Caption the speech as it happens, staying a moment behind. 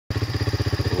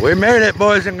We made it,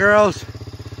 boys and girls,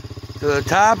 to the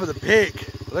top of the peak.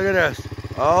 Look at this,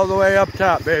 all the way up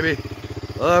top, baby.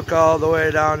 Look all the way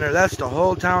down there. That's the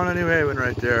whole town of New Haven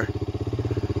right there.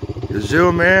 You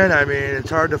zoom in, I mean,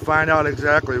 it's hard to find out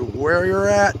exactly where you're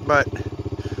at, but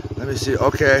let me see.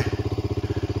 Okay,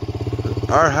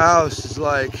 our house is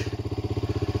like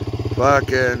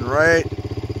fucking right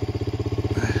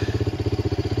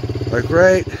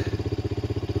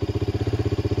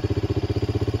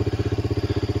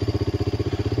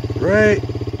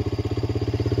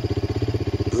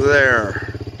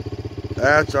there.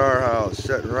 That's our house,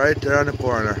 sitting right there on the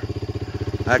corner.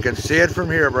 I can see it from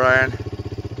here, Brian.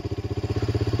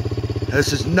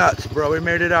 This is nuts, bro. We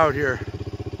made it out here.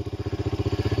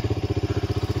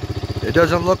 It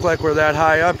doesn't look like we're that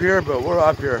high up here, but we're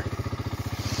up here.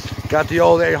 Got the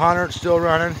old 800 still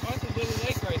running. That's a little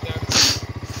lake right there.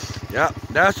 Yeah,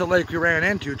 that's the lake we ran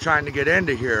into trying to get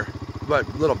into here, but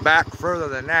a little back further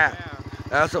than that. Yeah.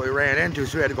 That's what we ran into,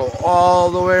 so we had to go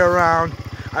all the way around.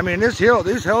 I mean, these hills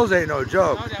ain't no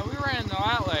joke. No, yeah, we ran to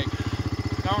that lake.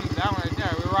 That one right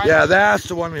there. We were right. Yeah, that's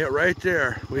the one we hit right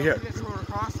there. We hit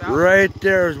right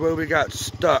there is where we got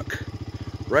stuck.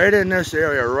 Right in this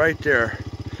area, right there.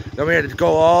 Then we had to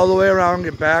go all the way around,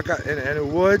 get back in the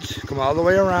woods, come all the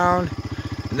way around,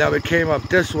 and then we came up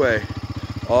this way,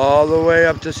 all the way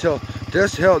up this hill.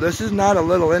 This is not a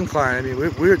little incline. I mean,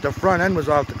 the front end was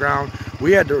off the ground.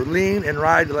 We had to lean and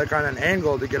ride like on an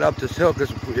angle to get up this hill,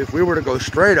 because if we were to go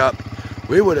straight up,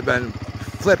 we would have been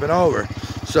flipping over.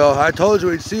 So I told you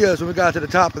we'd see us when we got to the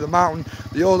top of the mountain.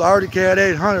 The old Arctic Cat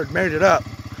 800 made it up,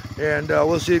 and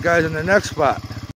we'll see you guys in the next spot.